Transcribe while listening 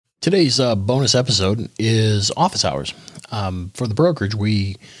Today's bonus episode is office hours. For the brokerage,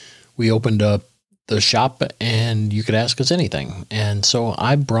 we opened up the shop and you could ask us anything. And so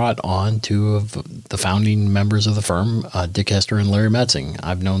I brought on two of the founding members of the firm, Dick Hester and Larry Metzing.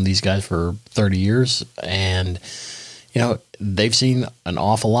 I've known these guys for 30 years and, they've seen an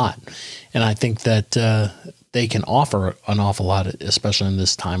awful lot. And I think that they can offer an awful lot, especially in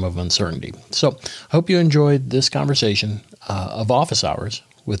this time of uncertainty. So I hope you enjoyed this conversation of office hours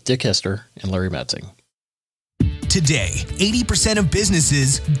with Dick Hester and Larry Metzing. Today, 80% of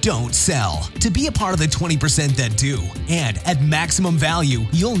businesses don't sell. To be a part of the 20% that do, and at maximum value,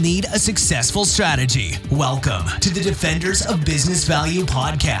 you'll need a successful strategy. Welcome to the Defenders of Business Value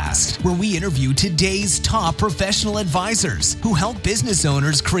podcast, where we interview today's top professional advisors who help business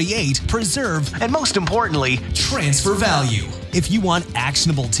owners create, preserve, and most importantly, transfer value. If you want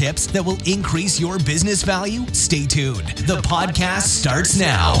actionable tips that will increase your business value, stay tuned. The podcast starts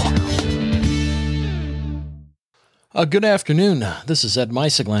now. Good afternoon. This is Ed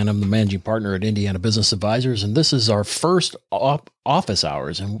Meisigland. I'm the managing partner at Indiana Business Advisors, and this is our first office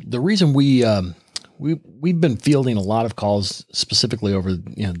hours. And the reason we've been fielding a lot of calls specifically over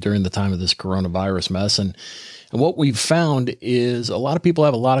during the time of this coronavirus mess, and what we've found is a lot of people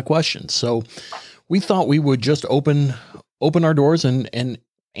have a lot of questions. So we thought we would just open our doors and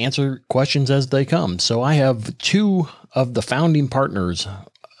answer questions as they come. So I have two founding partners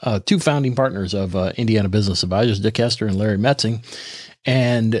of Indiana Business Advisors, Dick Hester and Larry Metzing,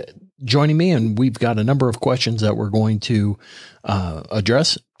 and joining me. And we've got a number of questions that we're going to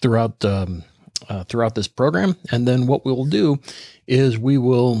address throughout this program. And then what we'll do is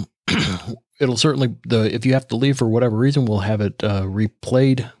it'll certainly, if you have to leave for whatever reason, we'll have it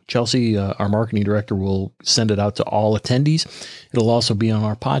replayed. Chelsea, our marketing director, will send it out to all attendees. It'll also be on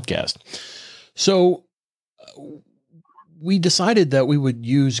our podcast. So we decided that we would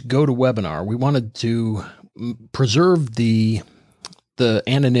use GoToWebinar. We wanted to preserve the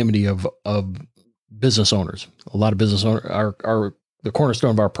anonymity of business owners. A lot of business owners are the cornerstone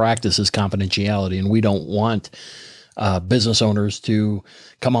of our practice is confidentiality, and we don't want business owners to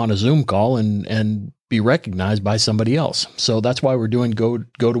come on a Zoom call and be recognized by somebody else. So that's why we're doing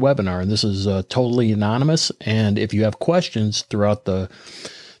GoToWebinar, and this is totally anonymous. And if you have questions throughout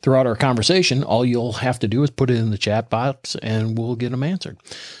our conversation, all you'll have to do is put it in the chat box and we'll get them answered.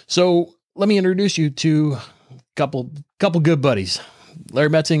 So let me introduce you to a couple good buddies, Larry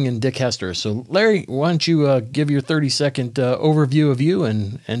Metzing and Dick Hester. So Larry, why don't you give your 30-second overview of you,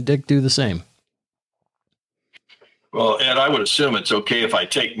 and Dick do the same. Well, Ed, I would assume it's okay if I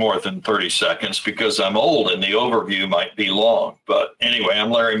take more than 30 seconds because I'm old and the overview might be long. But anyway,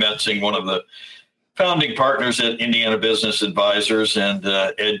 I'm Larry Metzing, one of the founding partners at Indiana Business Advisors, and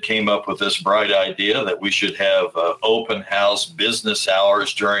Ed came up with this bright idea that we should have open house business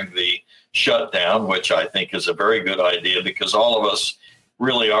hours during the shutdown, which I think is a very good idea because all of us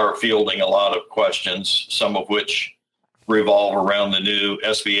really are fielding a lot of questions, some of which revolve around the new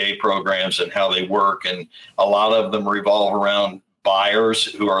SBA programs and how they work, and a lot of them revolve around buyers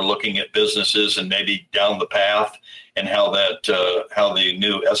who are looking at businesses and maybe down the path, and how the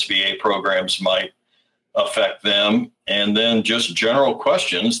new SBA programs might affect them, and then just general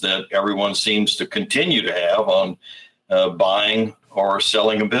questions that everyone seems to continue to have on buying or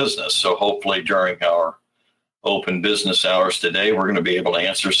selling a business. So hopefully during our open business hours today, we're going to be able to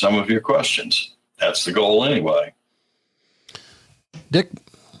answer some of your questions. That's the goal anyway. Dick,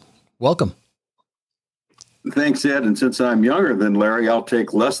 welcome. Thanks, Ed. And since I'm younger than Larry, I'll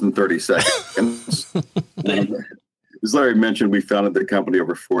take less than 30 seconds. As Larry mentioned, we founded the company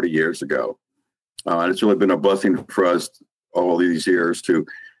over 40 years ago. And it's really been a blessing for us all these years to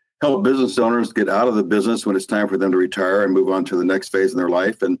help business owners get out of the business when it's time for them to retire and move on to the next phase in their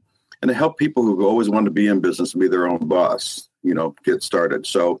life, and to help people who always wanted to be in business and be their own boss, get started.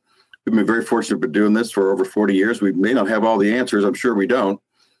 So we've been very fortunate for doing this for over 40 years. We may not have all the answers. I'm sure we don't,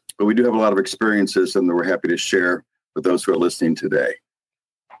 but we do have a lot of experiences, and we're happy to share with those who are listening today.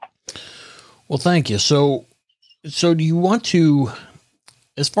 Well, thank you. So do you want to,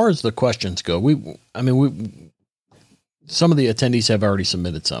 as far as the questions go, some of the attendees have already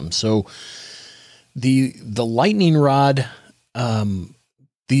submitted some. So the lightning rod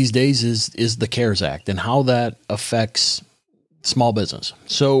these days is the CARES Act and how that affects small business.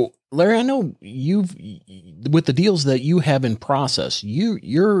 So Larry, I know with the deals that you have in process,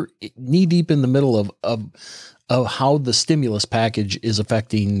 you're knee deep in the middle of how the stimulus package is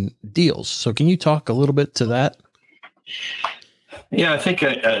affecting deals. So can you talk a little bit to that? Yeah, I think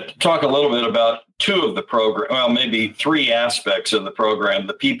I talk a little bit about two of the program, well, maybe three aspects of the program.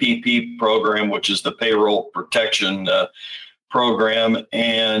 The PPP program, which is the payroll protection program,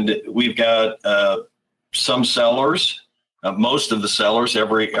 and we've got some sellers. Most of the sellers,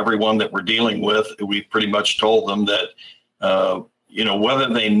 everyone that we're dealing with, we've pretty much told them that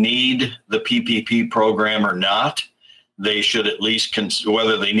whether they need the PPP program or not, they should at least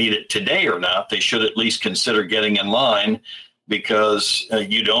whether they need it today or not, they should at least consider getting in line, because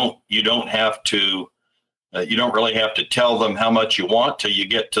you don't really have to tell them how much you want till you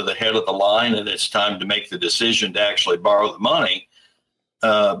get to the head of the line and it's time to make the decision to actually borrow the money.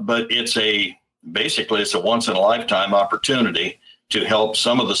 But basically it's a once in a lifetime opportunity to help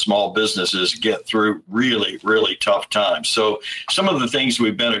some of the small businesses get through really, really tough times. So some of the things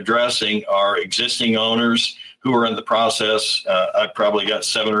we've been addressing are existing owners who are in the process. I've probably got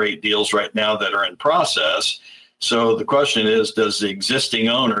 7 or 8 deals right now that are in process. So the question is, does the existing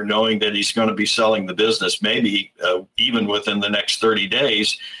owner, knowing that he's going to be selling the business, maybe even within the next 30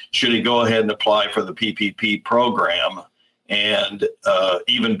 days, should he go ahead and apply for the PPP program? And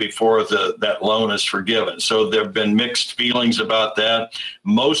even before that loan is forgiven. So there have been mixed feelings about that.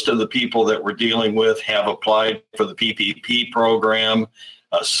 Most of the people that we're dealing with have applied for the PPP program.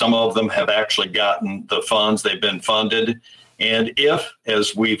 Some of them have actually gotten the funds. They've been funded. And if,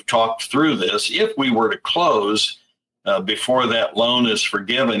 as we've talked through this, if we were to close before that loan is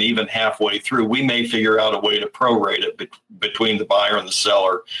forgiven, even halfway through, we may figure out a way to prorate it between the buyer and the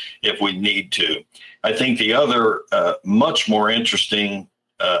seller if we need to. I think the other much more interesting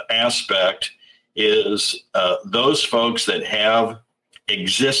aspect is those folks that have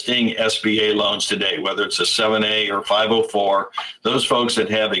existing SBA loans today, whether it's a 7A or 504, those folks that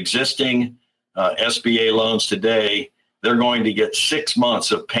have existing SBA loans today, they're going to get 6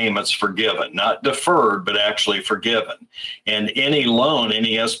 months of payments forgiven, not deferred, but actually forgiven. And any loan,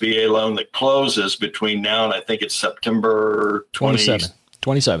 any SBA loan that closes between now and I think it's September 27.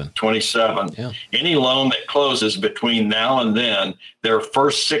 Yeah. Any loan that closes between now and then, their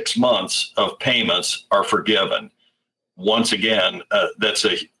first 6 months of payments are forgiven. Once again, that's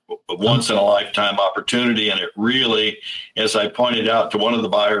a once in a lifetime opportunity. And it really, as I pointed out to one of the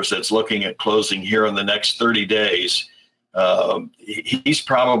buyers that's looking at closing here in the next 30 days, he's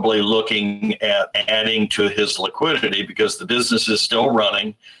probably looking at adding to his liquidity because the business is still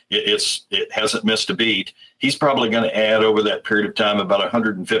running. It hasn't missed a beat. He's probably going to add over that period of time about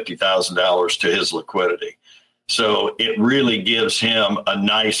 $150,000 to his liquidity. So it really gives him a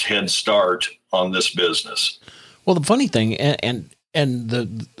nice head start on this business. Well, the funny thing, and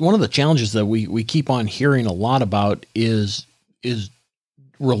the one of the challenges that we keep on hearing a lot about is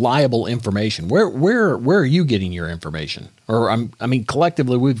reliable information. Where are you getting your information? Or I mean,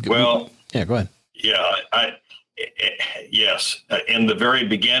 collectively go ahead. Yeah, yes. In the very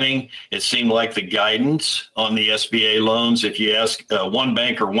beginning, it seemed like the guidance on the SBA loans, if you ask one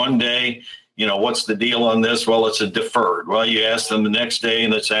banker one day, what's the deal on this? Well, it's a deferred. Well, you ask them the next day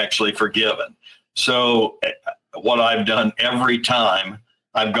and it's actually forgiven. So what I've done every time,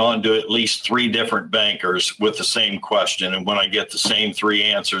 I've gone to at least 3 different bankers with the same question. And when I get the same 3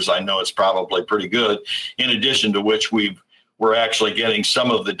 answers, I know it's probably pretty good. In addition to which we're actually getting some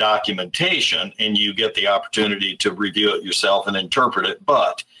of the documentation and you get the opportunity to review it yourself and interpret it.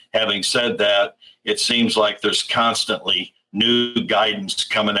 But having said that, it seems like there's constantly new guidance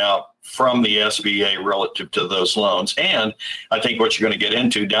coming out from the SBA relative to those loans. And I think what you're going to get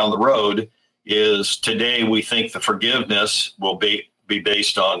into down the road is today we think the forgiveness will be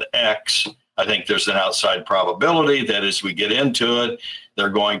based on X. I think there's an outside probability that as we get into it, they're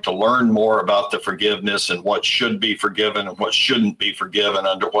going to learn more about the forgiveness and what should be forgiven and what shouldn't be forgiven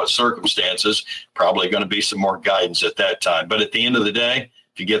under what circumstances. Probably going to be some more guidance at that time. But at the end of the day,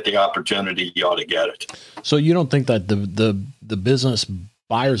 if you get the opportunity, you ought to get it. So you don't think that the business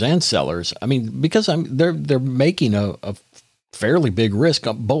buyers and sellers, I mean, because they're making a fairly big risk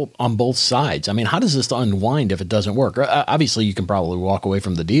on both sides. I mean, how does this unwind if it doesn't work? Obviously, you can probably walk away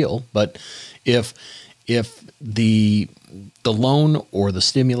from the deal, but if the loan or the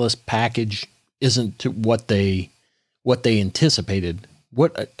stimulus package isn't to what they anticipated,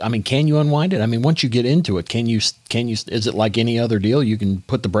 can you unwind it? I mean, once you get into it, can you? Is it like any other deal? You can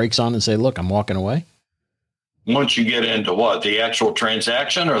put the brakes on and say, "Look, I'm walking away." Once you get into what, the actual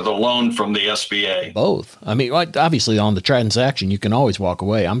transaction or the loan from the SBA? Both. I mean, obviously on the transaction, you can always walk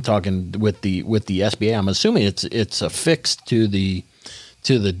away. I'm talking with the SBA. I'm assuming it's affixed to the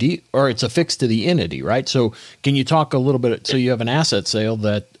or it's affixed to the entity, right? So can you talk a little bit? So you have an asset sale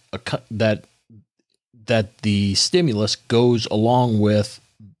that the stimulus goes along with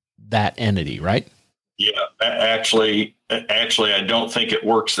that entity, right? Yeah, actually, I don't think it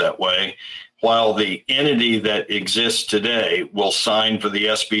works that way. while the entity that exists today will sign for the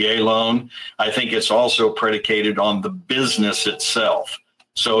SBA loan, I think it's also predicated on the business itself.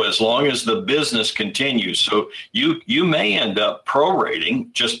 So as long as the business continues, so you may end up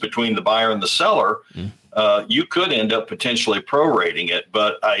prorating just between the buyer and the seller. You could end up potentially prorating it,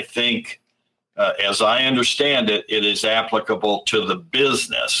 but I think, as I understand it, it is applicable to the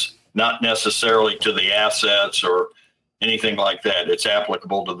business, not necessarily to the assets or anything like that. It's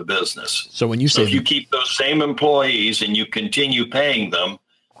applicable to the business. So when you say, if you keep those same employees and you continue paying them,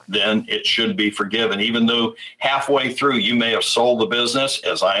 then it should be forgiven. Even though halfway through you may have sold the business,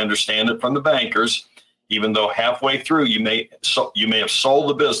 as I understand it from the bankers, even though halfway through you may have sold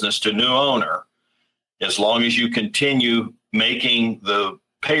the business to a new owner, as long as you continue making the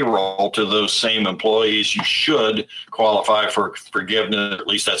payroll to those same employees, you should qualify for forgiveness. At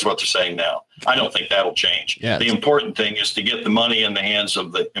least that's what they're saying now. I don't think that'll change. Yeah, the important thing is to get the money in the hands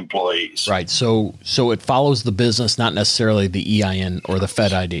of the employees. Right. So it follows the business, not necessarily the EIN or the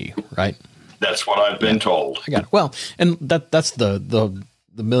Fed ID, right? That's what I've been told. I got it. Well, and that's the $1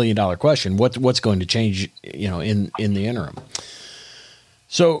 million question. What's going to change, in the interim?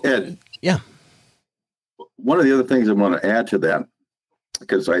 So, Ed, yeah. One of the other things I want to add to that,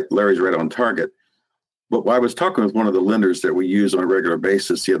 because Larry's right on target, but I was talking with one of the lenders that we use on a regular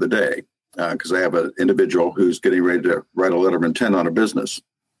basis the other day, because I have an individual who's getting ready to write a letter of intent on a business.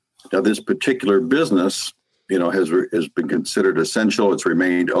 Now, this particular business, has been considered essential. It's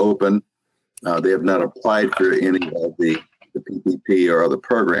remained open. They have not applied for any of the PPP or other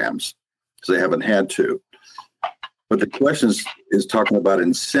programs, so they haven't had to. But the question is talking about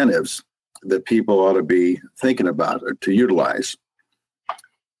incentives that people ought to be thinking about or to utilize.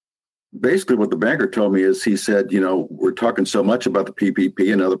 Basically, what the banker told me is, he said, we're talking so much about the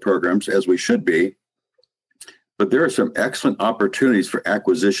PPP and other programs, as we should be, but there are some excellent opportunities for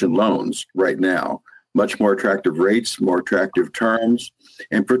acquisition loans right now. Much more attractive rates, more attractive terms,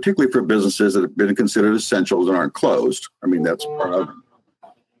 and particularly for businesses that have been considered essentials and aren't closed. I mean, that's part of it.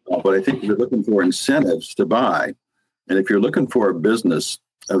 But I think if you're looking for incentives to buy, and if you're looking for a business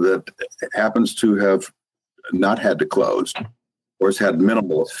that happens to have not had to close or has had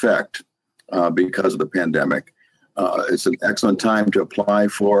minimal effect because of the pandemic, it's an excellent time to apply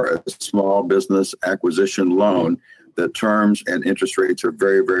for a small business acquisition loan. The terms and interest rates are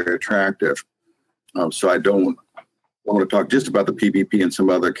very, very attractive. So I don't want to talk just about the PPP and some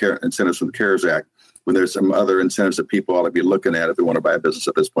other incentives from the CARES Act, when there's some other incentives that people ought to be looking at if they want to buy a business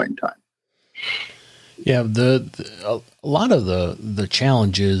at this point in time. Yeah, a lot of the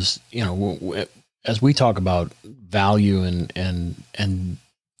challenges, as we talk about value and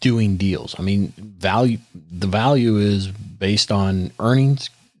doing deals. I mean, the value is based on earnings,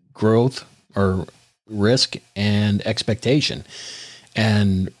 growth, or risk and expectation.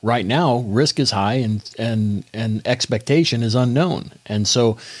 And right now, risk is high and expectation is unknown. And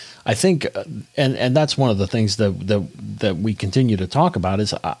so I think, and that's one of the things that we continue to talk about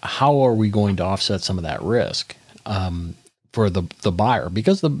is how are we going to offset some of that risk for the buyer,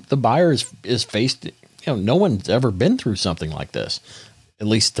 because the buyer is faced, no one's ever been through something like this, at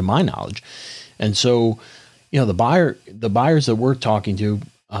least to my knowledge. And so, the buyers that we're talking to,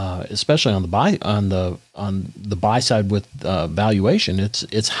 especially on the buy side with valuation,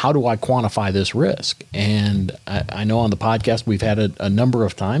 it's how do I quantify this risk? And I know on the podcast we've had a number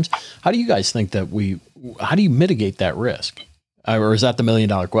of times. How do you guys think that how do you mitigate that risk? Or is that the $1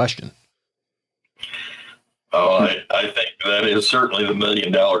 million question? Oh, I think that is certainly the $1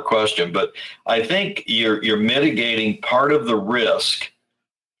 million question, but I think you're mitigating part of the risk.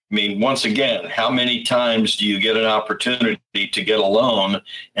 I mean, once again, how many times do you get an opportunity to get a loan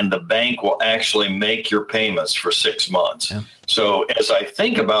and the bank will actually make your payments for 6 months? Yeah. So as I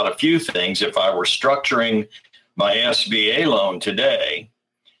think about a few things, if I were structuring my SBA loan today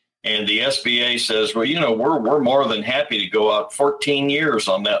and the SBA says, well, we're more than happy to go out 14 years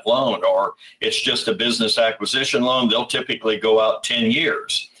on that loan, or it's just a business acquisition loan, they'll typically go out 10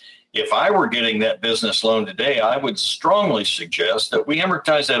 years. If I were getting that business loan today, I would strongly suggest that we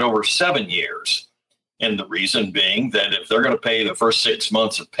amortize that over 7 years. And the reason being that if they're going to pay the first 6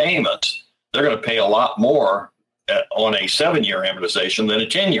 months of payments, they're going to pay a lot more on a 7-year amortization than a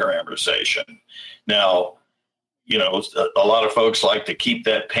 10-year amortization. Now, a lot of folks like to keep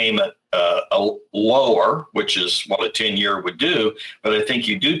that payment lower, which is what a 10-year would do. But I think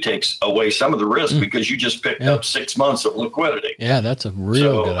you do take away some of the risk because you just picked up 6 months of liquidity. Yeah, that's a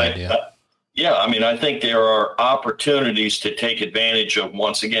real good idea. I think there are opportunities to take advantage of,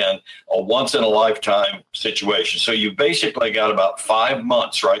 once again, a once-in-a-lifetime situation. So you've basically got about 5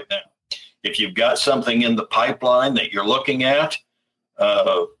 months right now. If you've got something in the pipeline that you're looking at,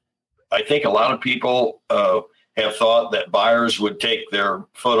 I think a lot of people have thought that buyers would take their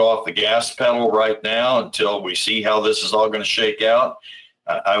foot off the gas pedal right now until we see how this is all going to shake out.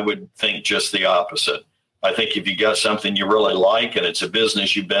 I would think just the opposite. I think if you got something you really like and it's a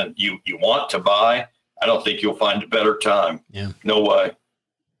business you want to buy, I don't think you'll find a better time. Yeah. No way.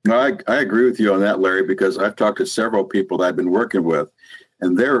 No, I agree with you on that, Larry, because I've talked to several people that I've been working with,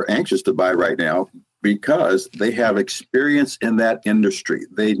 and they're anxious to buy right now because they have experience in that industry.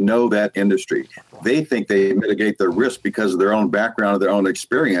 They know that industry. They think they mitigate their risk because of their own background, their own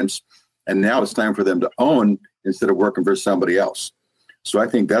experience, and now it's time for them to own instead of working for somebody else. So I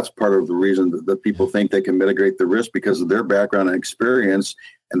think that's part of the reason that people think they can mitigate the risk because of their background and experience,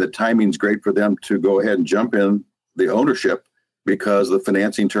 and the timing's great for them to go ahead and jump in the ownership because of the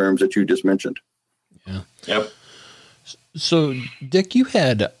financing terms that you just mentioned. Yeah. Yep. So, Dick,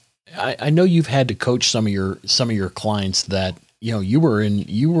 I know you've had to coach some of your clients that, you know, you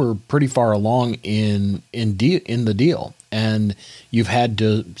were pretty far along in the deal, and you've had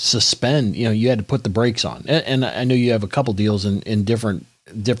to suspend, you know, you had to put the brakes on. And I know you have a couple deals in different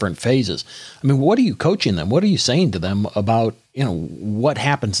phases. I mean, what are you coaching them? What are you saying to them about, you know, what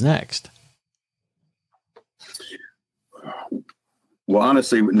happens next? Well,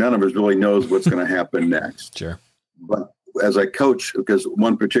 honestly, none of us really knows what's going to happen next. Sure. But as I coach, because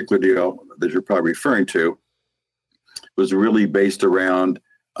one particular deal that you're probably referring to was really based around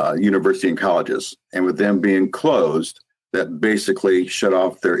university and colleges, and with them being closed, that basically shut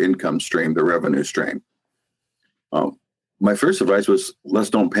off their income stream, their revenue stream. My first advice was, let's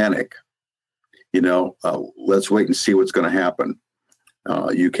don't panic. You know, let's wait and see what's going to happen.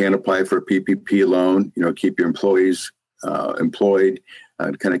 You can apply for a PPP loan, you know, keep your employees employed,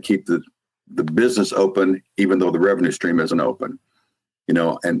 kind of keep the business open, even though the revenue stream isn't open, you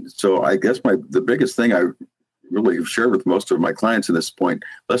know. And so I guess the biggest thing I really have shared with most of my clients at this point,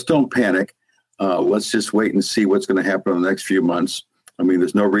 let's don't panic. Let's just wait and see what's going to happen in the next few months. I mean,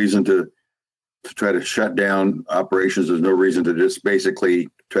 there's no reason to try to shut down operations. There's no reason to just basically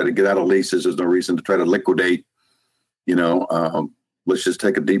try to get out of leases. There's no reason to try to liquidate, you know. Let's just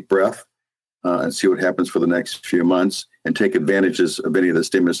take a deep breath and see what happens for the next few months, and take advantages of any of the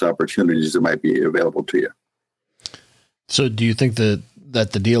stimulus opportunities that might be available to you. So do you think that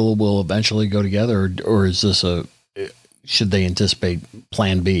the deal will eventually go together, or is this should they anticipate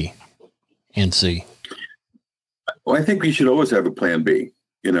plan B and C? Well, I think we should always have a plan B,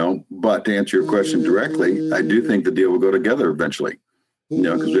 you know, but to answer your question directly, I do think the deal will go together eventually, you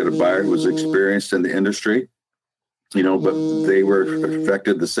know, because we had a buyer who was experienced in the industry, you know, but they were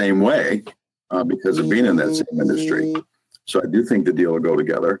affected the same way because of being in that same industry. So I do think the deal will go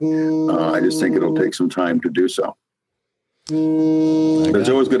together. I just think it'll take some time to do so. But it's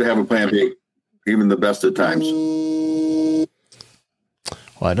always good to have a plan B, even the best of times.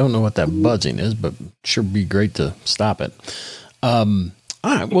 Well, I don't know what that buzzing is, but sure be great to stop it. All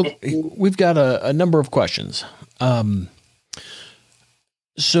right. Well, we've got a number of questions.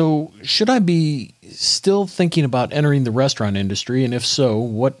 So should I be still thinking about entering the restaurant industry? And if so,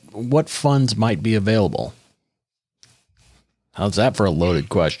 what funds might be available? How's that for a loaded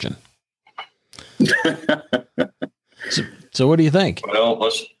question? So what do you think? Well,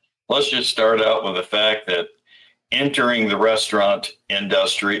 let's just start out with the fact that entering the restaurant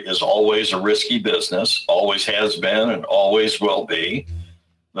industry is always a risky business, always has been and always will be.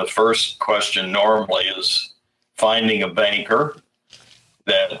 The first question normally is finding a banker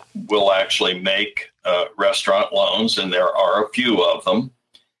that will actually make restaurant loans, and there are a few of them.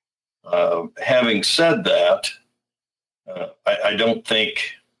 Having said that, I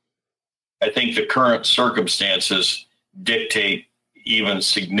think the current circumstances dictate even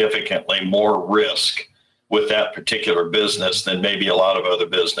significantly more risk with that particular business than maybe a lot of other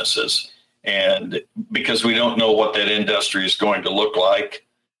businesses. And because we don't know what that industry is going to look like,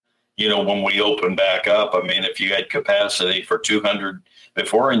 you know, when we open back up. I mean, if you had capacity for 200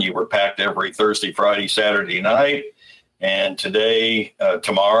 before and you were packed every Thursday, Friday, Saturday night, and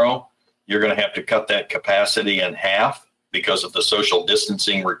tomorrow, you're going to have to cut that capacity in half because of the social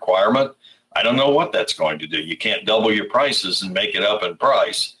distancing requirement. I don't know what that's going to do. You can't double your prices and make it up in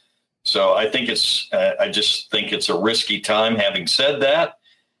price. So I think I just think it's a risky time. Having said that,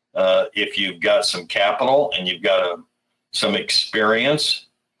 if you've got some capital and you've got some experience,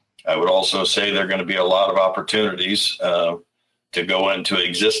 I would also say there are going to be a lot of opportunities to go into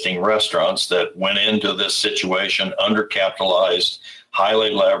existing restaurants that went into this situation undercapitalized,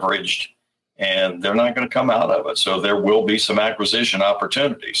 highly leveraged, and they're not going to come out of it. So there will be some acquisition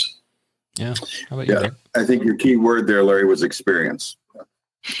opportunities. Yeah. How about you, Rick? I think your key word there, Larry, was experience.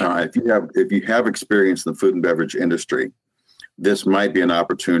 If you have experience in the food and beverage industry, this might be an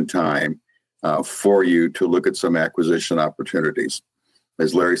opportune time for you to look at some acquisition opportunities.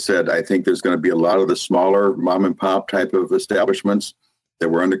 As Larry said, I think there's going to be a lot of the smaller mom and pop type of establishments that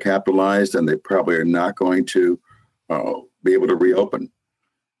were undercapitalized, and they probably are not going to be able to reopen.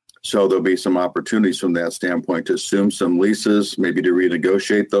 So there'll be some opportunities from that standpoint to assume some leases, maybe to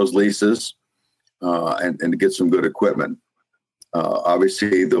renegotiate those leases, and to get some good equipment.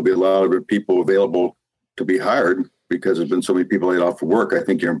 Obviously, there'll be a lot of people available to be hired because there's been so many people laid off of work. I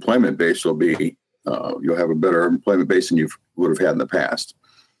think your employment base will be, you'll have a better employment base than you would have had in the past.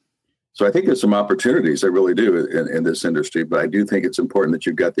 So I think there's some opportunities, I really do, in this industry, but I do think it's important that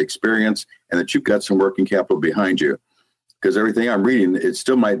you've got the experience and that you've got some working capital behind you. Because everything I'm reading, it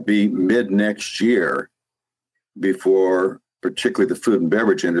still might be mid next year before particularly the food and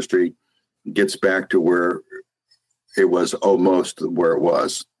beverage industry gets back to where it was almost where it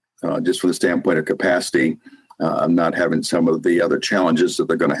was, just from the standpoint of capacity, not having some of the other challenges that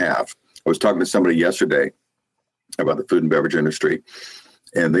they're going to have. I was talking to somebody yesterday about the food and beverage industry,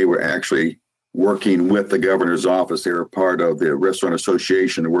 and they were actually working with the governor's office. They were part of the restaurant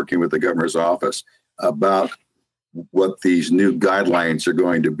association and working with the governor's office about what these new guidelines are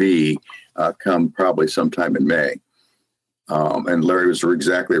going to be come probably sometime in May. And Larry was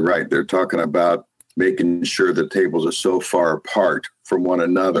exactly right. They're talking about making sure that tables are so far apart from one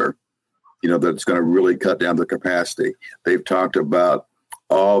another, that it's going to really cut down the capacity. They've talked about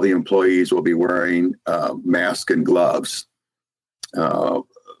all the employees will be wearing masks and gloves.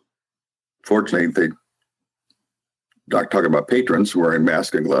 Fortunately, they're not talking about patrons wearing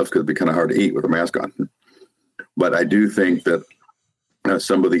masks and gloves because it'd be kind of hard to eat with a mask on. But I do think that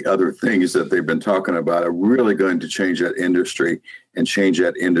some of the other things that they've been talking about are really going to change that industry and change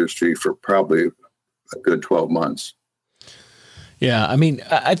that industry for probably a good 12 months. Yeah, I mean,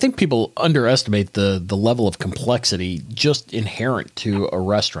 I think people underestimate the level of complexity just inherent to a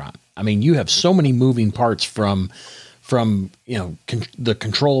restaurant. I mean, you have so many moving parts from the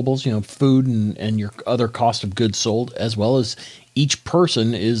controllables, food and your other cost of goods sold, as well as each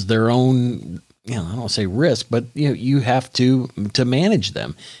person is their own, I don't want to say risk, but you have to manage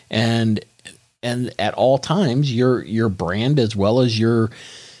them, and at all times your brand as well as your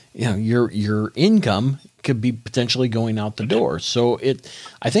income could be potentially going out the door. So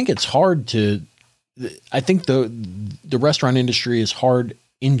I think it's hard to. I think the restaurant industry is hard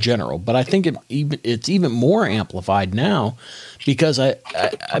in general, but I think it's even more amplified now because I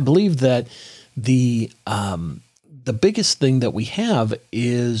believe that the biggest thing that we have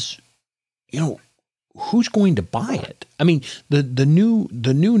is, who's going to buy it? I mean, the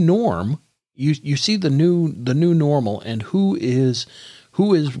new norm, you see the new normal, and who is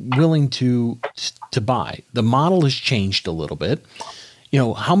willing to buy. The model has changed a little bit.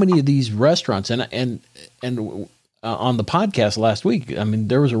 How many of these restaurants and on the podcast last week, I mean,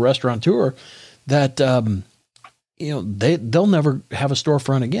 there was a restaurateur that they'll never have a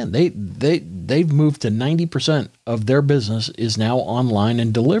storefront again. They've moved to 90% of their business is now online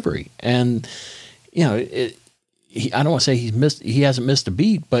and delivery. And I don't want to say he hasn't missed a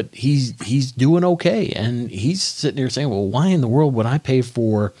beat, but he's doing okay. And he's sitting there saying, well, why in the world would I pay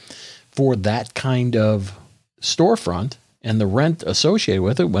for that kind of storefront and the rent associated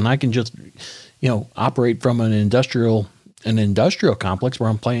with it when I can just, operate from an industrial complex where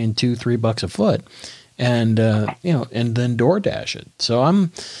I'm paying $2-3 a foot and then DoorDash it. So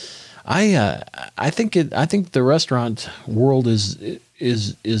I think the restaurant world is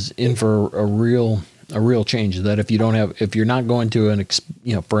in for a real change. That if you're not going to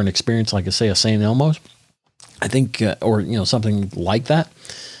for an experience like a St. Elmo's, I think, or something like that,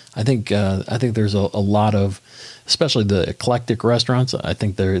 I think there's a lot of, especially the eclectic restaurants, I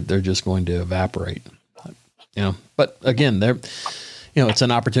think they're just going to evaporate. But again, it's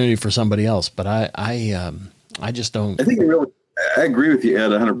an opportunity for somebody else. But I just don't. I agree with you, Ed,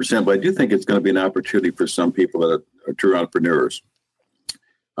 100%. But I do think it's going to be an opportunity for some people that are true entrepreneurs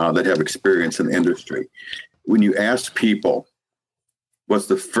that have experience in the industry. When you ask people, what's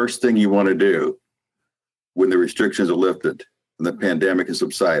the first thing you want to do when the restrictions are lifted and the pandemic has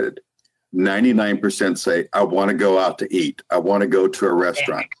subsided? 99% say, I want to go out to eat. I want to go to a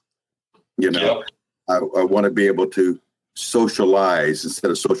restaurant. Yep. I want to be able to socialize instead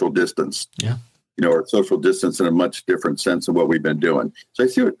of social distance. Yeah. Or social distance in a much different sense of what we've been doing. So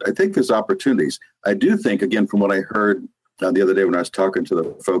I think there's opportunities. I do think, again, from what I heard the other day when I was talking to the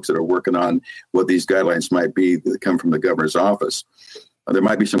folks that are working on what these guidelines might be that come from the governor's office, there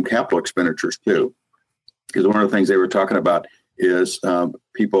might be some capital expenditures too. Because one of the things they were talking about is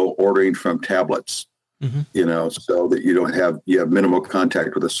people ordering from tablets, so that you have minimal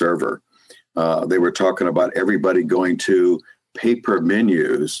contact with the server. They were talking about everybody going to paper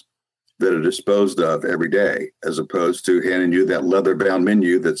menus that are disposed of every day, as opposed to handing you that leather-bound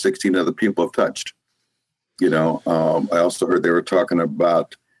menu that 16 other people have touched. I also heard they were talking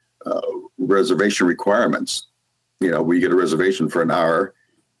about reservation requirements. We get a reservation for an hour,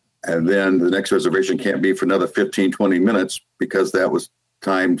 and then the next reservation can't be for another 15, 20 minutes because that was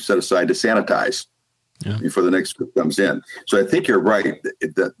time set aside to sanitize before the next group comes in. So I think you're right.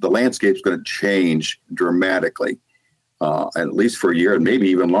 The landscape's going to change dramatically, at least for a year and maybe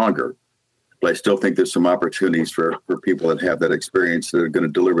even longer. But I still think there's some opportunities for people that have that experience that are going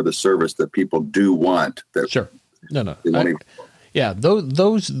to deliver the service that people do want. Sure. No. I think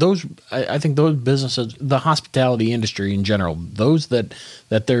those businesses, the hospitality industry in general, those that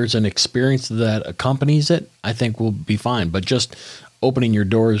there's an experience that accompanies it, I think will be fine. But just opening your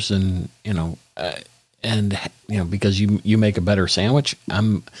doors and, because you make a better sandwich,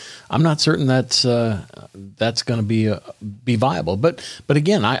 I'm not certain that's going to be viable. But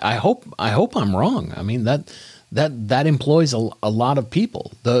again, I hope I'm wrong. I mean, that employs a lot of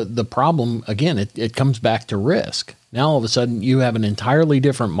people. The problem, again, it comes back to risk. Now all of a sudden you have an entirely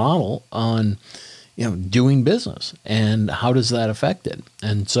different model on, doing business, and how does that affect it?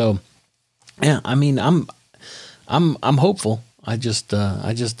 And so, I mean, I'm hopeful. I just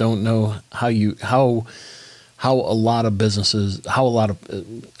don't know how a lot of businesses, how a lot of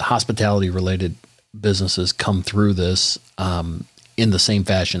hospitality related businesses come through this in the same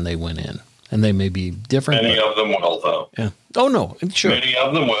fashion they went in. And they may be different. Many of them will, though. Yeah. Oh, no. Sure. Many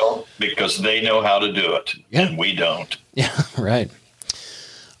of them will, because they know how to do it. Yeah. And we don't. Yeah, right.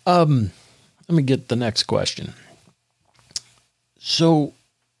 Let me get the next question. So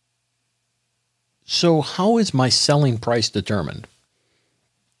how is my selling price determined?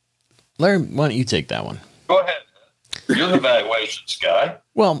 Larry, why don't you take that one? Go ahead. You're the valuations guy.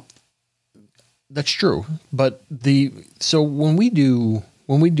 Well, that's true. But when we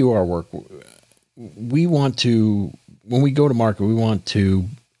do our work, we want to, when we go to market, we want to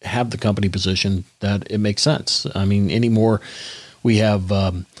have the company position that it makes sense. I mean, anymore, we have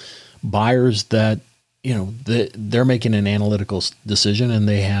buyers that, they're making an analytical decision, and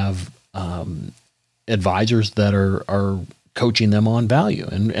they have advisors that are coaching them on value.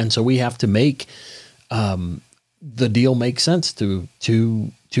 And so we have to make the deal make sense to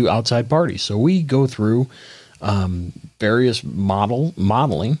outside parties. So we go through various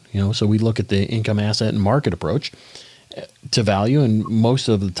modeling, so we look at the income, asset, and market approach to value. And most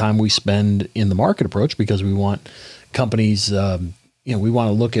of the time we spend in the market approach because we want companies, we want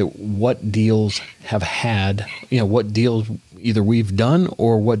to look at what deals have had, what deals either we've done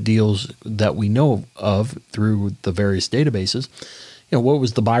or what deals that we know of through the various databases, what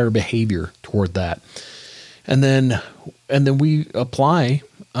was the buyer behavior toward that. And then we apply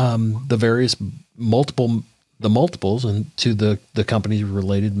the various multiples and to the company's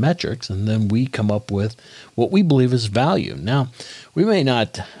related metrics, and then we come up with what we believe is value. Now, we may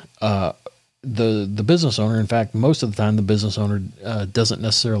not the business owner. In fact, most of the time, the business owner doesn't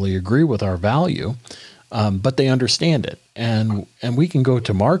necessarily agree with our value, but they understand it, and we can go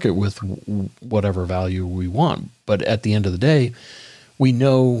to market with whatever value we want. But at the end of the day, we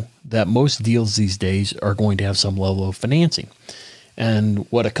know that most deals these days are going to have some level of financing. And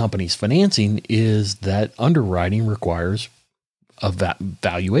what a company's financing is that underwriting requires a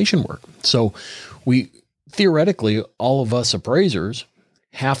valuation work. So we theoretically, all of us appraisers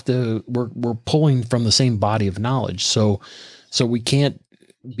have to, we're pulling from the same body of knowledge. So we can't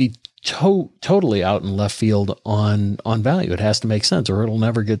be totally out in left field on value. It has to make sense, or it'll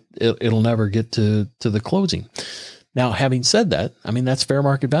never get to the closing. Now, having said that, I mean, that's fair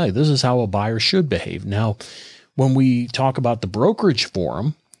market value. This is how a buyer should behave. Now, when we talk about the brokerage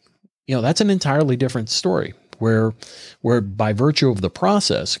forum, that's an entirely different story where by virtue of the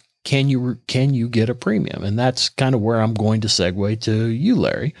process, can you get a premium? And that's kind of where I'm going to segue to you,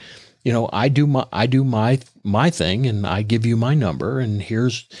 Larry. I do my thing, and I give you my number, and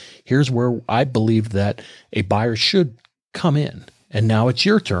here's where I believe that a buyer should come in. And now it's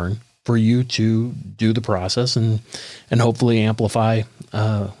your turn for you to do the process and hopefully amplify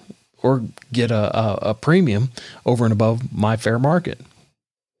or get a premium over and above my fair market.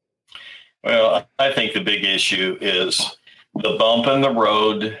 Well, I think the big issue is the bump in the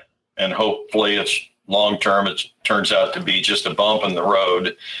road, and hopefully it's long-term. It turns out to be just a bump in the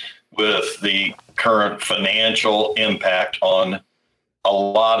road with the current financial impact on a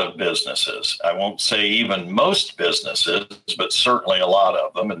lot of businesses. I won't say even most businesses, but certainly a lot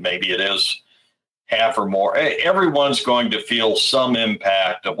of them. And maybe it is half or more, everyone's going to feel some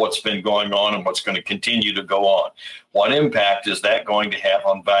impact of what's been going on and what's going to continue to go on. What impact is that going to have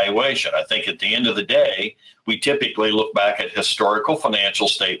on valuation? I think at the end of the day, we typically look back at historical financial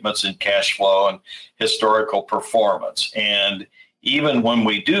statements and cash flow and historical performance. And even when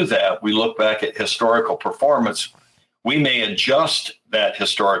we do that, we look back at historical performance. We may adjust that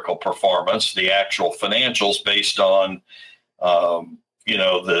historical performance, the actual financials, based on,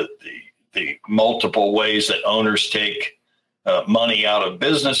 the multiple ways that owners take money out of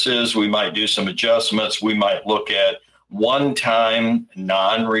businesses. We might do some adjustments. We might look at one-time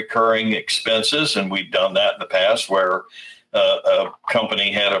non-recurring expenses, and we've done that in the past where a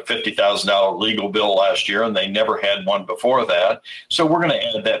company had a $50,000 legal bill last year and they never had one before that. So we're going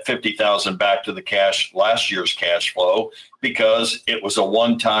to add that $50,000 back to the last year's cash flow because it was a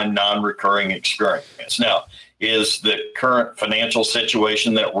one-time non-recurring experience. Now, is the current financial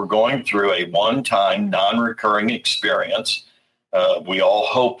situation that we're going through a one-time non-recurring experience? We all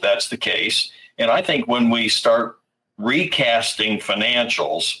hope that's the case. And I think when we start recasting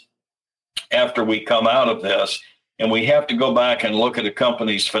financials after we come out of this, and we have to go back and look at a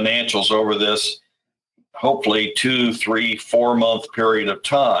company's financials over this, hopefully 2, 3, 4 month period of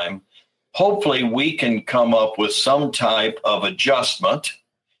time, hopefully we can come up with some type of adjustment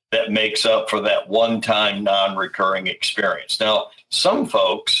that makes up for that one-time non-recurring experience. Now, some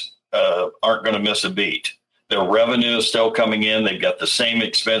folks aren't going to miss a beat. Their revenue is still coming in. They've got the same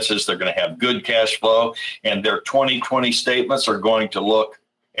expenses. They're going to have good cash flow, and their 2020 statements are going to look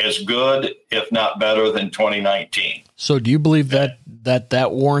as good, if not better, than 2019. So do you believe that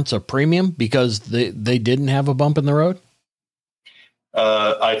warrants a premium because they didn't have a bump in the road?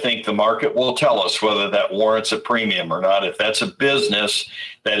 I think the market will tell us whether that warrants a premium or not. If that's a business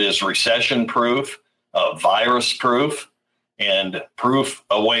that is recession-proof, virus-proof, and proof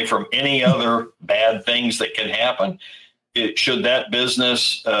away from any other bad things that can happen, should that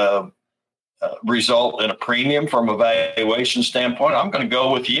business result in a premium from a valuation standpoint? I'm going to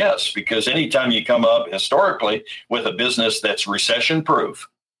go with yes, because anytime you come up historically with a business that's recession-proof,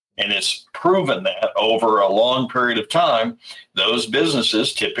 and it's proven that over a long period of time, those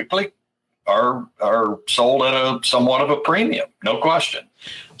businesses typically are sold at a somewhat of a premium, no question.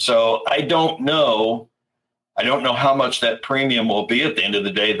 So I don't know how much that premium will be. At the end of the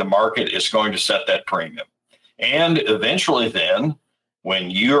day, the market is going to set that premium. And eventually then,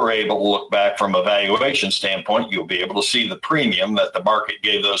 when you're able to look back from a valuation standpoint, you'll be able to see the premium that the market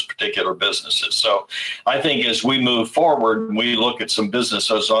gave those particular businesses. So I think as we move forward and we look at some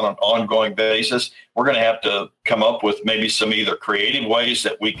businesses on an ongoing basis, we're going to have to come up with maybe some either creative ways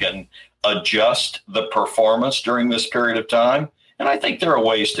that we can adjust the performance during this period of time. And I think there are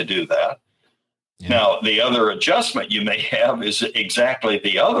ways to do that. Yeah. Now, the other adjustment you may have is exactly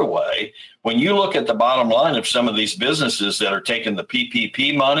the other way. When you look at the bottom line of some of these businesses that are taking the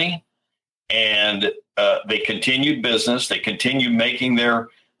PPP money and they continued business, they continued making their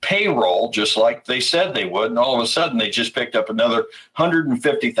payroll just like they said they would, and all of a sudden they just picked up another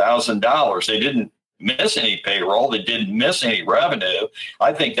 $150,000. They didn't miss any payroll. They didn't miss any revenue.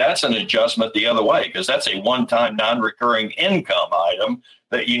 I think that's an adjustment the other way because that's a one-time non-recurring income item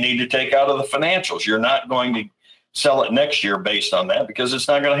that you need to take out of the financials. You're not going to sell it next year based on that because it's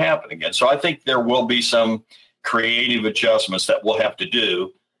not going to happen again. So I think there will be some creative adjustments that we'll have to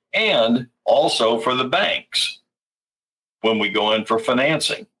do, and also for the banks when we go in for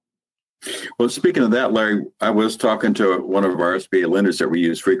financing. Well, speaking of that, Larry, I was talking to one of our SBA lenders that we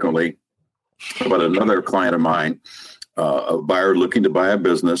use frequently about another client of mine, a buyer looking to buy a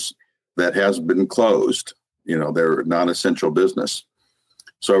business that has been closed. They're non-essential business.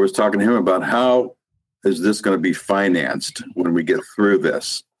 So I was talking to him about how is this going to be financed when we get through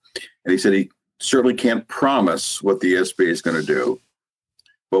this? And he said he certainly can't promise what the SBA is going to do.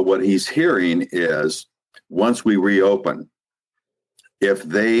 But what he's hearing is once we reopen, if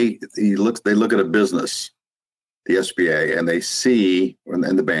they look at a business, the SBA, and they see, and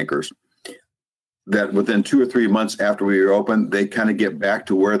the bankers, that within 2 or 3 months after we reopen, they kind of get back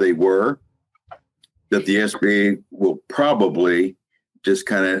to where they were, that the SBA will probably just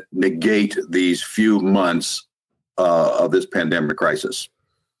kind of negate these few months of this pandemic crisis.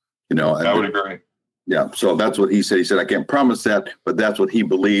 I would agree. Yeah. So that's what he said. He said, I can't promise that, but that's what he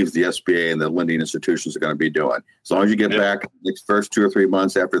believes the SBA and the lending institutions are going to be doing. As long as you get back the first 2 or 3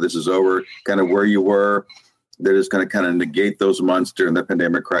 months after this is over, kind of where you were, they're just going to kind of negate those months during the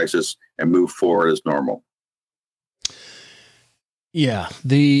pandemic crisis and move forward as normal. Yeah.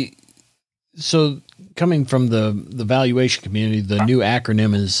 So coming from the valuation community, the new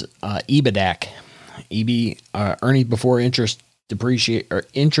acronym is EBITDAC, earnings before interest,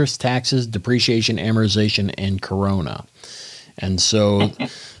 interest, taxes, depreciation, amortization, and Corona. And so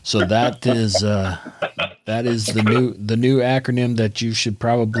that is the new acronym that you should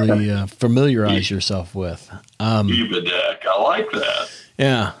probably familiarize yourself with. EBITDA. I like that.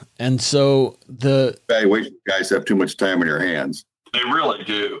 Yeah, and so the valuation guys have too much time on your hands. They really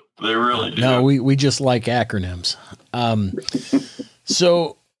do. They really do. No, we just like acronyms.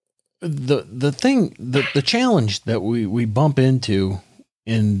 So the challenge that we bump into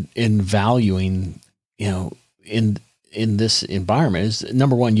in valuing, in this environment is,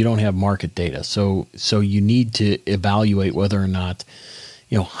 number one, you don't have market data. So you need to evaluate whether or not,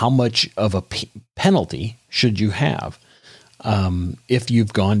 how much of a penalty should you have if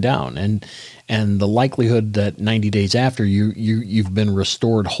you've gone down, and the likelihood that 90 days after you've been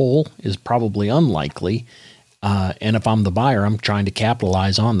restored whole is probably unlikely. And if I'm the buyer, I'm trying to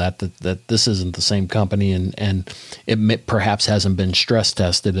capitalize on that this isn't the same company, and it perhaps hasn't been stress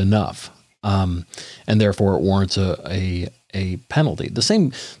tested enough. And therefore it warrants a penalty. The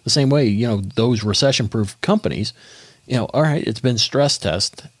same way, those recession-proof companies, all right, it's been stress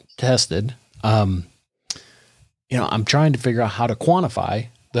tested. I'm trying to figure out how to quantify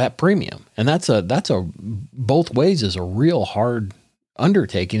that premium, and that's both ways is a real hard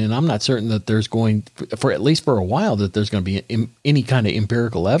undertaking. And I'm not certain that there's going, for at least for a while, that there's going to be any kind of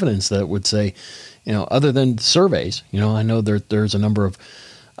empirical evidence that would say, other than surveys. I know there's a number of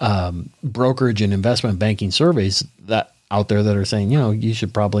brokerage and investment banking surveys that out there that are saying, you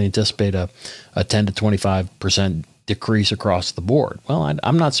should probably anticipate a 10 to 25% decrease across the board. Well,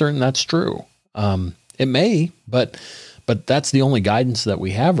 I'm not certain that's true. It may, but that's the only guidance that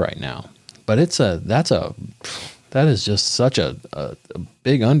we have right now. But that is just such a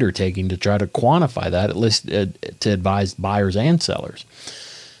big undertaking to try to quantify that, at least to advise buyers and sellers.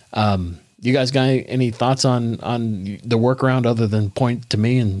 You guys got any thoughts on the workaround other than point to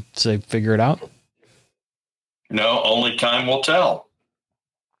me and say, figure it out? No, only time will tell.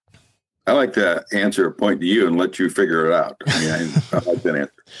 I like to answer a point to you and let you figure it out. I like that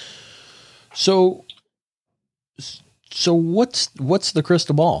answer. So what's the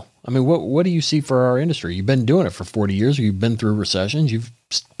crystal ball? I mean, what do you see for our industry? You've been doing it for 40 years. You've been through recessions. You've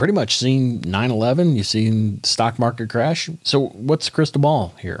pretty much seen 9/11. You've seen stock market crash. So what's the crystal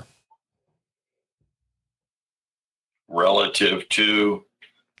ball here? Relative to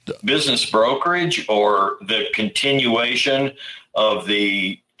business brokerage or the continuation of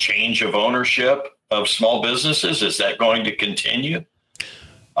the change of ownership of small businesses? Is that going to continue?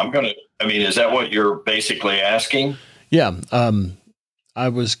 Is that what you're basically asking? Yeah. I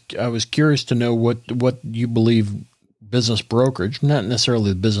was curious to know what you believe business brokerage, not necessarily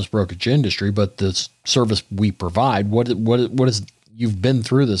the business brokerage industry, but the service we provide. What is, you've been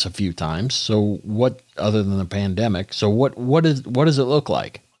through this a few times. So what, other than the pandemic, so what does it look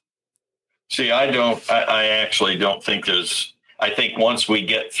like? See, I actually don't think I think once we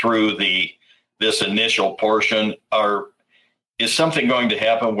get through this initial portion, is something going to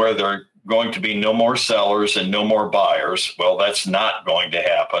happen where there are going to be no more sellers and no more buyers? Well, that's not going to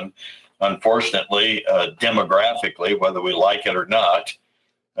happen. Unfortunately, demographically, whether we like it or not,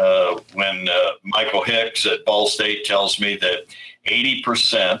 when Michael Hicks at Ball State tells me that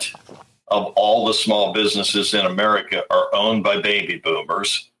 80% of all the small businesses in America are owned by baby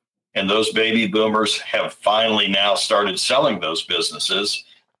boomers, and those baby boomers have finally now started selling those businesses,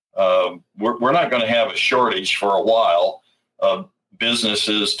 we're not going to have a shortage for a while of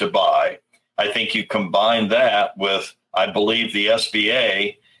businesses to buy. I think you combine that with, I believe, the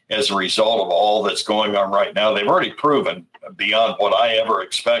SBA, as a result of all that's going on right now, they've already proven beyond what I ever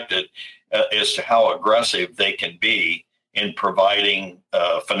expected as to how aggressive they can be in providing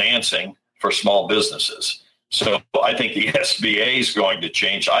financing for small businesses. So I think the SBA is going to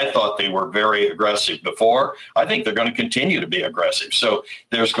change. I thought they were very aggressive before. I think they're going to continue to be aggressive. So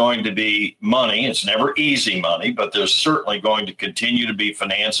there's going to be money. It's never easy money, but there's certainly going to continue to be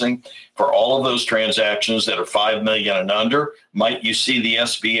financing for all of those transactions that are $5 million and under. Might you see the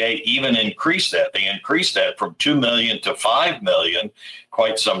SBA even increase that? They increased that from $2 million to $5 million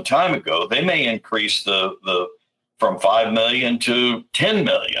quite some time ago. They may increase the from $5 million to $10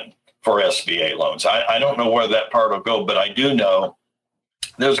 million. For SBA loans. I don't know where that part will go, but I do know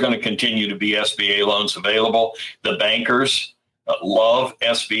there's going to continue to be SBA loans available. The bankers love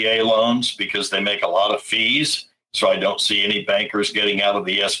SBA loans because they make a lot of fees. So I don't see any bankers getting out of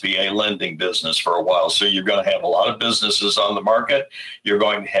the SBA lending business for a while. So you're going to have a lot of businesses on the market. You're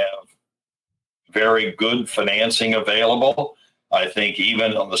going to have very good financing available. I think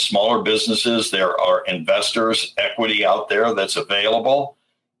even on the smaller businesses, there are investors' equity out there that's available.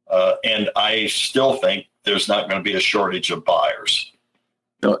 And I still think there's not going to be a shortage of buyers.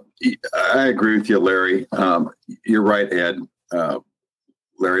 No, I agree with you, Larry. You're right, Ed.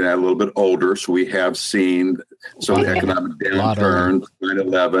 Larry and I are a little bit older, so we have seen some of the economic downturn,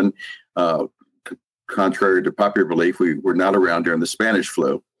 9/11. Contrary to popular belief, we were not around during the Spanish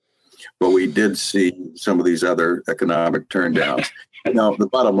flu, but we did see some of these other economic turndowns. Now, the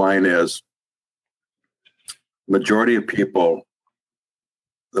bottom line is, majority of people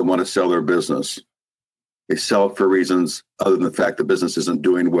that want to sell their business, they sell it for reasons other than the fact the business isn't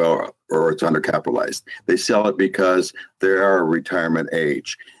doing well or it's undercapitalized. They sell it because they are a retirement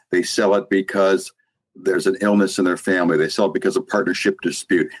age. They sell it because there's an illness in their family. They sell it because of partnership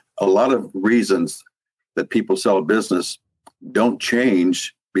dispute. A lot of reasons that people sell a business don't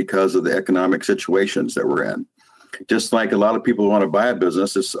change because of the economic situations that we're in. Just like a lot of people who want to buy a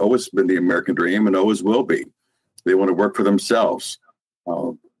business, it's always been the American dream and always will be. They want to work for themselves.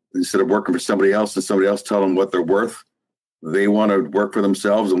 Instead of working for somebody else and somebody else tell them what they're worth, they want to work for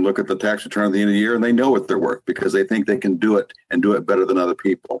themselves and look at the tax return at the end of the year, and they know what they're worth because they think they can do it and do it better than other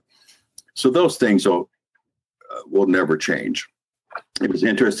people. So those things will never change. It was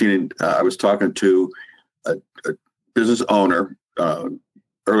interesting. I was talking to a business owner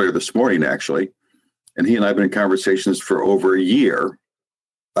earlier this morning, actually, and he and I have been in conversations for over a year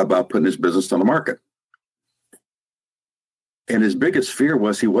about putting his business on the market. And his biggest fear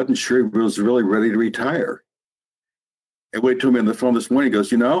was he wasn't sure he was really ready to retire. And when he told me on the phone this morning, he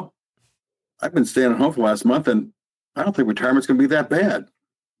goes, I've been staying at home for the last month, and I don't think retirement's going to be that bad.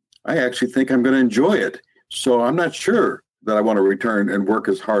 I actually think I'm going to enjoy it. So I'm not sure that I want to return and work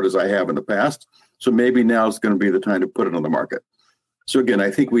as hard as I have in the past. So maybe now is going to be the time to put it on the market. So again, I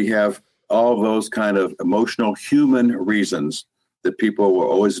think we have all those kind of emotional human reasons that people will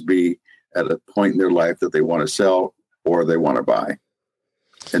always be at a point in their life that they want to sell or they want to buy,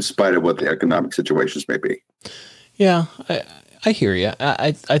 in spite of what the economic situations may be. Yeah, I hear you.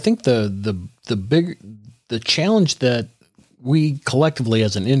 I think the challenge that we collectively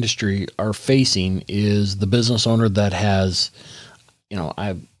as an industry are facing is the business owner that has,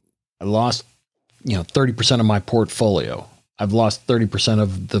 I lost, 30% of my portfolio. I've lost 30%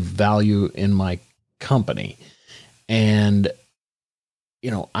 of the value in my company, and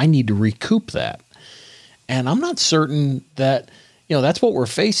I need to recoup that. And I'm not certain that, that's what we're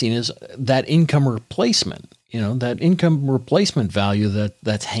facing is that income replacement, that income replacement value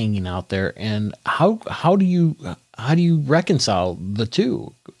that's hanging out there. And how do you reconcile the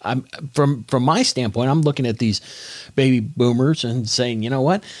two? From my standpoint, I'm looking at these baby boomers and saying, you know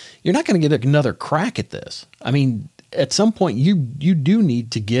what, you're not going to get another crack at this. I mean, at some point you do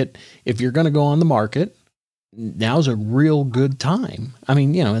need to get, if you're going to go on the market, now's a real good time. I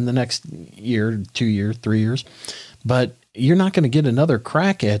mean, in the next year, 2 years, 3 years, but you're not going to get another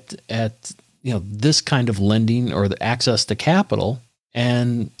crack at this kind of lending or the access to capital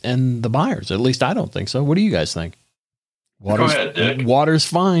and the buyers. At least I don't think so. What do you guys think? Go ahead, Dick. Water's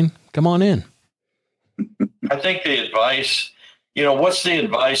fine. Come on in. I think the advice, what's the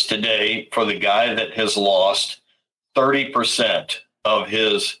advice today for the guy that has lost 30% of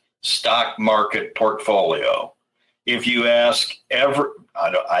his stock market portfolio? If you ask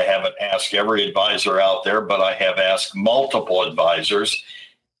I haven't asked every advisor out there, but I have asked multiple advisors.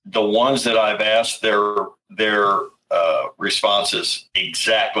 The ones that I've asked, their response is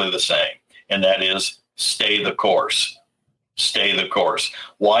exactly the same, and that is stay the course. Stay the course.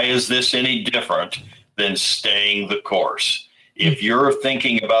 Why is this any different than staying the course? If you're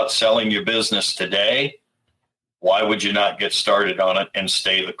thinking about selling your business today, why would you not get started on it and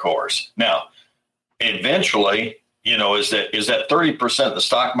stay the course? Now, eventually, is that 30% of the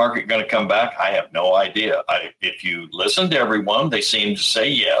stock market going to come back? I have no idea. If you listen to everyone, they seem to say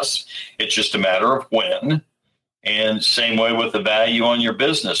yes. It's just a matter of when. And same way with the value on your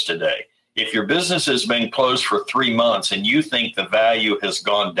business today. If your business has been closed for 3 months and you think the value has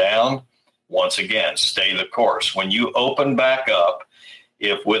gone down, once again, stay the course. When you open back up,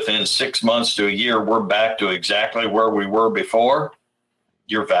 if within 6 months to a year, we're back to exactly where we were before,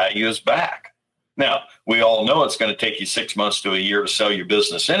 your value is back. Now, we all know it's going to take you 6 months to a year to sell your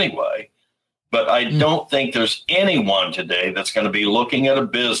business anyway, but I don't think there's anyone today that's going to be looking at a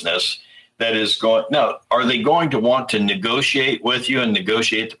business that is going. Now, are they going to want to negotiate with you and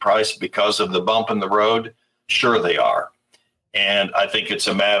negotiate the price because of the bump in the road? Sure they are. And I think it's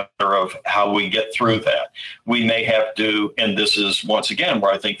a matter of how we get through that. We may have to, and this is once again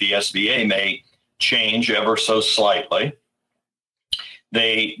where I think the SBA may change ever so slightly.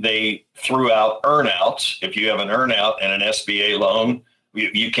 They threw out earnouts. If you have an earnout and an SBA loan,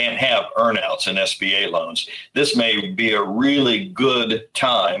 you can't have earnouts in SBA loans. This may be a really good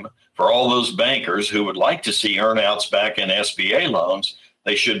time for all those bankers who would like to see earnouts back in SBA loans,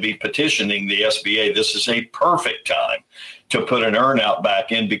 they should be petitioning the SBA. This is a perfect time to put an earnout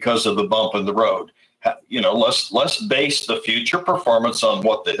back in because of the bump in the road. Let's base the future performance on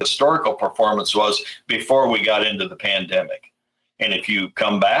what the historical performance was before we got into the pandemic. And if you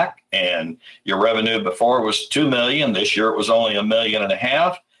come back and your revenue before was 2 million, this year it was only $1.5 million,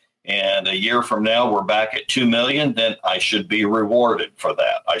 and a year from now we're back at 2 million, then I should be rewarded for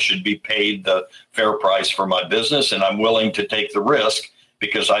that. I should be paid the fair price for my business, and I'm willing to take the risk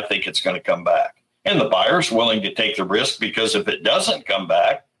because I think it's going to come back. And the buyer's willing to take the risk because if it doesn't come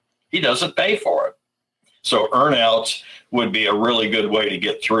back, he doesn't pay for it. So earnouts would be a really good way to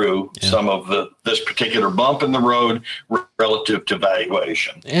get through some of this particular bump in the road relative to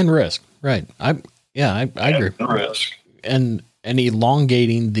valuation and risk. Right. I agree. And risk and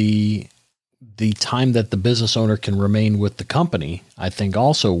elongating the time that the business owner can remain with the company, I think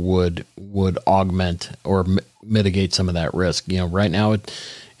also would augment or mitigate some of that risk. Right now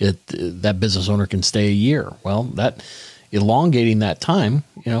that business owner can stay a year. Well, that elongating that time,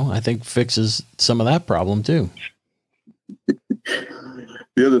 I think fixes some of that problem too.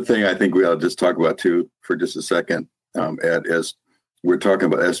 The other thing I think we ought to just talk about too for just a second, Ed, is we're talking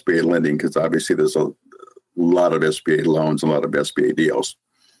about SBA lending because obviously there's a lot of SBA loans, a lot of SBA deals.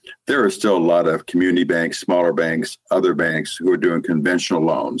 There are still a lot of community banks, smaller banks, other banks who are doing conventional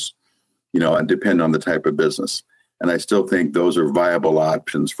loans, and depend on the type of business. And I still think those are viable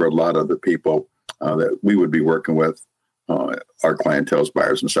options for a lot of the people that we would be working with, our clientele's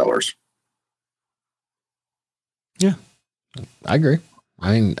buyers and sellers. Yeah, I agree.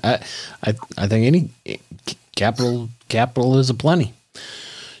 I mean, I think any capital is aplenty.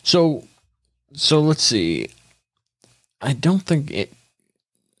 So let's see. I don't think it.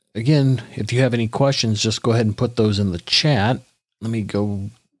 Again, if you have any questions, just go ahead and put those in the chat. Let me go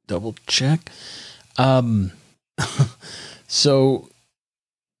double check. So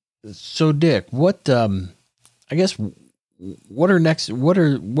Dick, what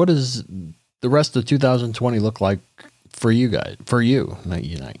what does the rest of 2020 look like for you guys? For you, not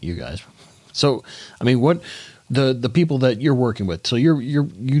you guys. So, I mean, what the people that you're working with? So you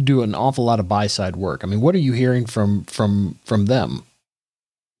do an awful lot of buy side work. I mean, what are you hearing from them?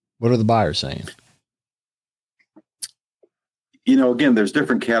 What are the buyers saying? Again, there's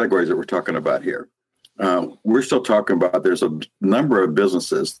different categories that we're talking about here. We're still talking about there's a number of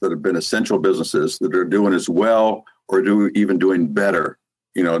businesses that have been essential businesses that are doing as well or even doing better,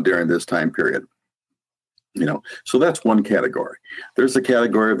 during this time period. So that's one category. There's the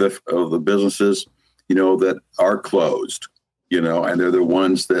category of the businesses, that are closed, and they're the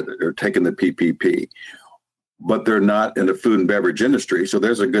ones that are taking the PPP, but they're not in the food and beverage industry. So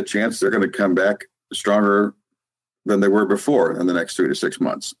there's a good chance they're going to come back stronger than they were before in the next 3 to 6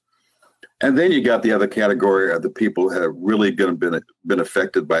 months. And then you got the other category of the people who have really been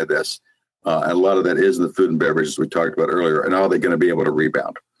affected by this. And a lot of that is in the food and beverage, as we talked about earlier. And are they going to be able to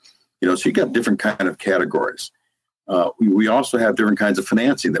rebound? So you got different kind of categories. We also have different kinds of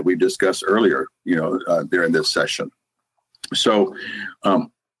financing that we discussed earlier, during this session. So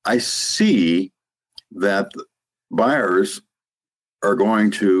I see that buyers are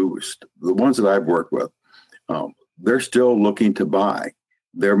going to, the ones that I've worked with, they're still looking to buy.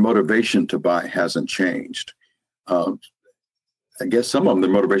 Their motivation to buy hasn't changed. I guess some of them, their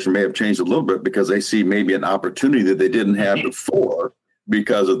motivation may have changed a little bit because they see maybe an opportunity that they didn't have before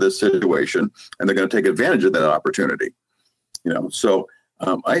because of this situation, and they're going to take advantage of that opportunity. So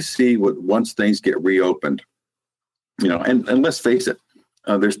I see once things get reopened, and let's face it,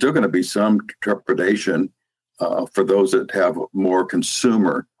 there's still going to be some trepidation for those that have more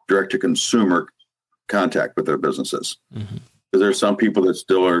direct to consumer contact with their businesses. Mm-hmm. There are some people that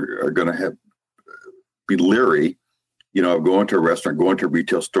still are going to be leery, going to a restaurant, going to a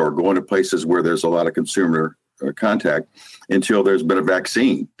retail store, going to places where there's a lot of consumer contact until there's been a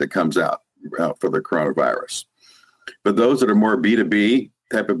vaccine that comes out for the coronavirus. But those that are more B2B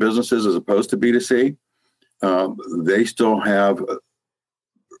type of businesses as opposed to B2C, they still have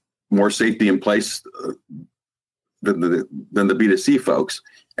more safety in place than the B2C folks.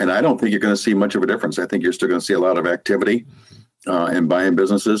 And I don't think you're going to see much of a difference. I think you're still going to see a lot of activity and buying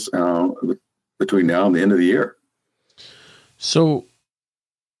businesses between now and the end of the year. So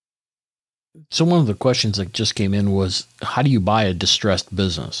one of the questions that just came in was, how do you buy a distressed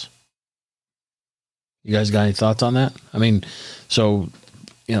business? You guys got any thoughts on that? I mean, so,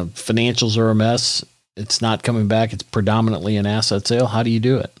 financials are a mess. It's not coming back. It's predominantly an asset sale. How do you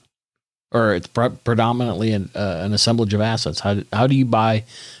do it? Or it's predominantly an assemblage of assets. How do you buy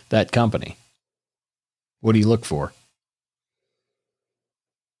that company? What do you look for?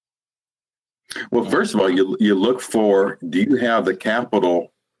 Well, first of all, you look for, do you have the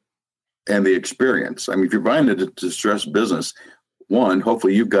capital and the experience? I mean, if you're buying a distressed business, one,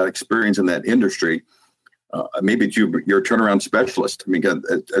 hopefully you've got experience in that industry. Maybe you're a turnaround specialist. I mean,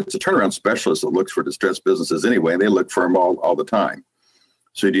 it's a turnaround specialist that looks for distressed businesses anyway, and they look for them all the time.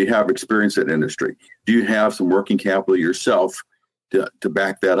 So do you have experience in that industry? Do you have some working capital yourself to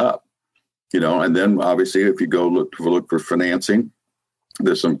back that up? And then obviously if you go look for financing,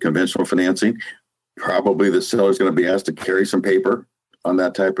 there's some conventional financing. Probably the seller's going to be asked to carry some paper on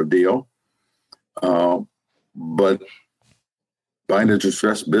that type of deal. But buying a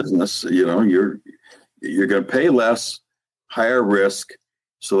distressed business, you're going to pay less, higher risk.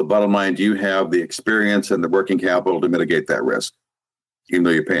 So the bottom line, do you have the experience and the working capital to mitigate that risk, even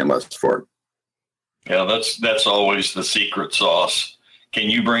though you're paying less for it? Yeah, that's always the secret sauce. Can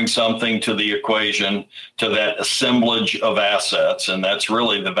you bring something to the equation, to that assemblage of assets? And that's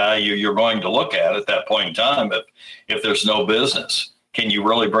really the value you're going to look at that point in time. If there's no business, can you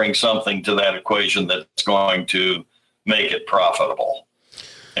really bring something to that equation that's going to make it profitable?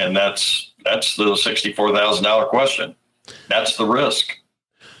 And that's the $64,000 question. That's the risk.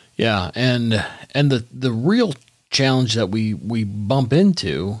 Yeah. And the real challenge that we bump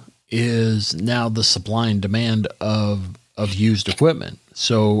into is now the supply and demand of used equipment.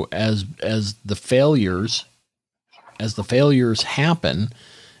 So as the failures happen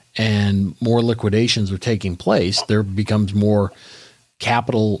and more liquidations are taking place, there becomes more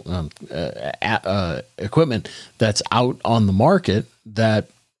capital equipment that's out on the market that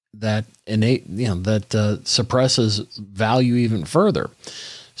suppresses value even further.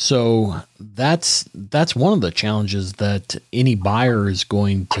 So that's one of the challenges that any buyer is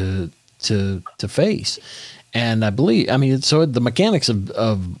going to face. And I believe, so the mechanics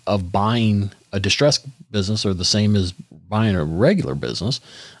of buying a distressed business are the same as buying a regular business.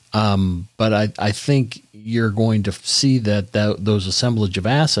 But I think you're going to see that those assemblage of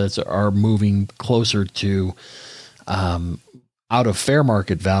assets are moving closer to out of fair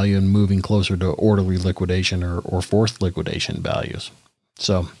market value and moving closer to orderly liquidation or forced liquidation values.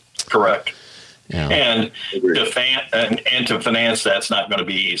 So correct. Yeah. And to finance that's not going to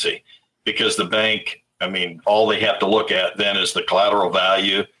be easy, because the bank, all they have to look at then is the collateral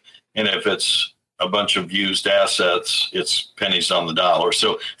value. And if it's a bunch of used assets, it's pennies on the dollar.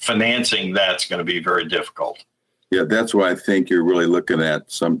 So financing that's going to be very difficult. Yeah, that's why I think you're really looking at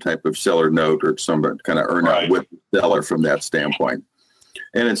some type of seller note or some kind of earn out with the seller from that standpoint.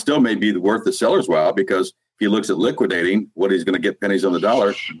 And it still may be worth the seller's while, because if he looks at liquidating what he's going to get pennies on the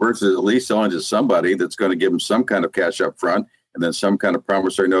dollar versus at least selling to somebody that's going to give him some kind of cash up front and then some kind of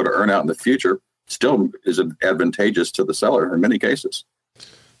promissory note to earn out in the future, still is advantageous to the seller in many cases.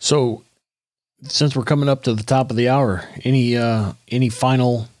 So since we're coming up to the top of the hour, any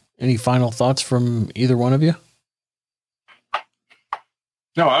final thoughts from either one of you?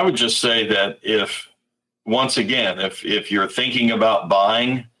 No, I would just say that if you're thinking about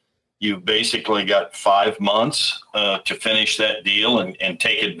buying, you've basically got 5 months to finish that deal and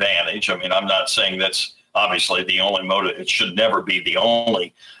take advantage. I'm not saying that's obviously the only motive. It should never be the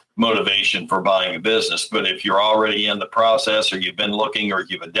only motivation for buying a business. But if you're already in the process, or you've been looking, or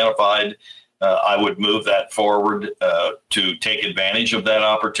you've identified, I would move that forward to take advantage of that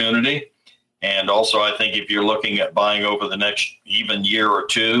opportunity. And also, I think if you're looking at buying over the next even year or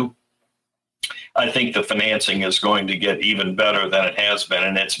two, I think the financing is going to get even better than it has been.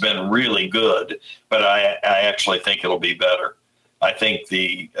 And it's been really good, but I actually think it'll be better. I think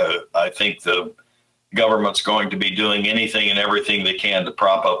the government's going to be doing anything and everything they can to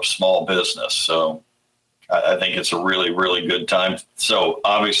prop up small business. So I think it's a really, really good time. So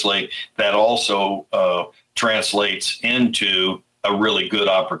obviously that also translates into a really good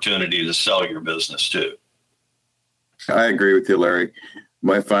opportunity to sell your business too. I agree with you, Larry.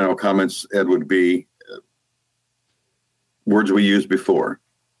 My final comments, Ed, would be words we used before.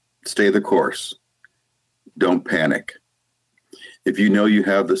 Stay the course. Don't panic. If you know you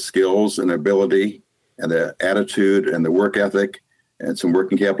have the skills and ability and the attitude and the work ethic and some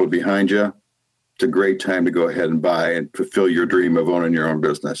working capital behind you, it's a great time to go ahead and buy and fulfill your dream of owning your own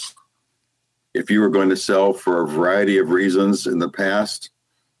business. If you were going to sell for a variety of reasons in the past,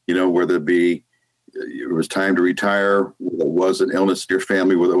 whether it was time to retire, whether it was an illness in your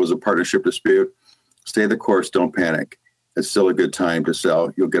family, whether it was a partnership dispute, stay the course, don't panic. It's still a good time to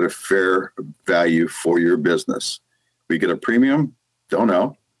sell. You'll get a fair value for your business. Will you get a premium? Don't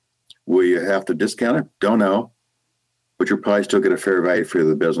know. Will you have to discount it? Don't know. But you'll probably still get a fair value for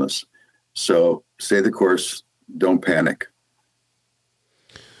the business. So stay the course, don't panic.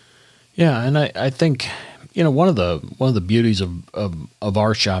 Yeah, and I think one of the beauties of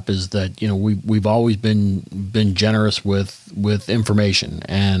our shop is that, we've always been generous with information.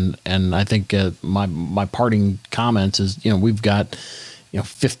 And I think my parting comments is, we've got,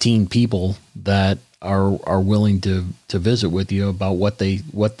 15 people that are willing to visit with you about what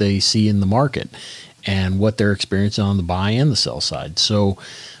they see in the market and what they're experiencing on the buy and the sell side. So,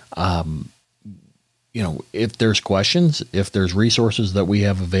 if there's questions, if there's resources that we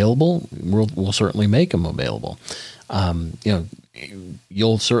have available, we'll certainly make them available.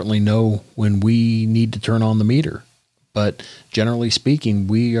 You'll certainly know when we need to turn on the meter, but generally speaking,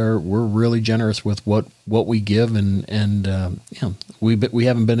 we're really generous with what we give. And we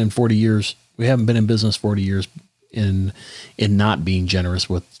haven't been in 40 years. We haven't been in business 40 years in not being generous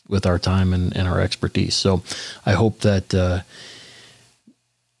with our time and our expertise. So I hope that,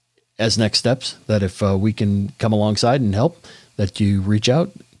 as next steps, that if we can come alongside and help, that you reach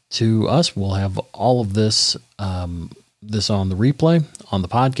out to us. We'll have all of this this on the replay, on the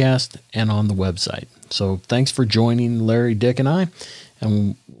podcast, and on the website. So thanks for joining Larry, Dick, and I,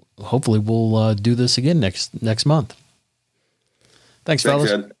 and hopefully we'll do this again next month. Thanks,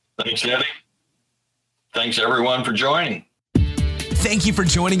 fellas. Ed. Thanks, Eddie. Thanks, everyone, for joining. Thank you for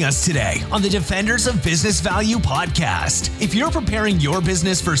joining us today on the Defenders of Business Value podcast. If you're preparing your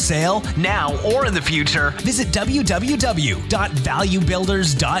business for sale now or in the future, visit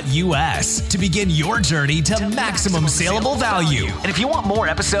www.valuebuilders.us to begin your journey to maximum saleable value. And if you want more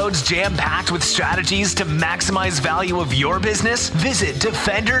episodes jam-packed with strategies to maximize value of your business, visit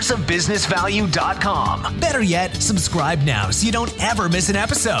defendersofbusinessvalue.com. Better yet, subscribe now so you don't ever miss an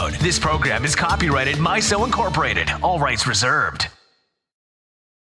episode. This program is copyrighted MySo Incorporated. All rights reserved.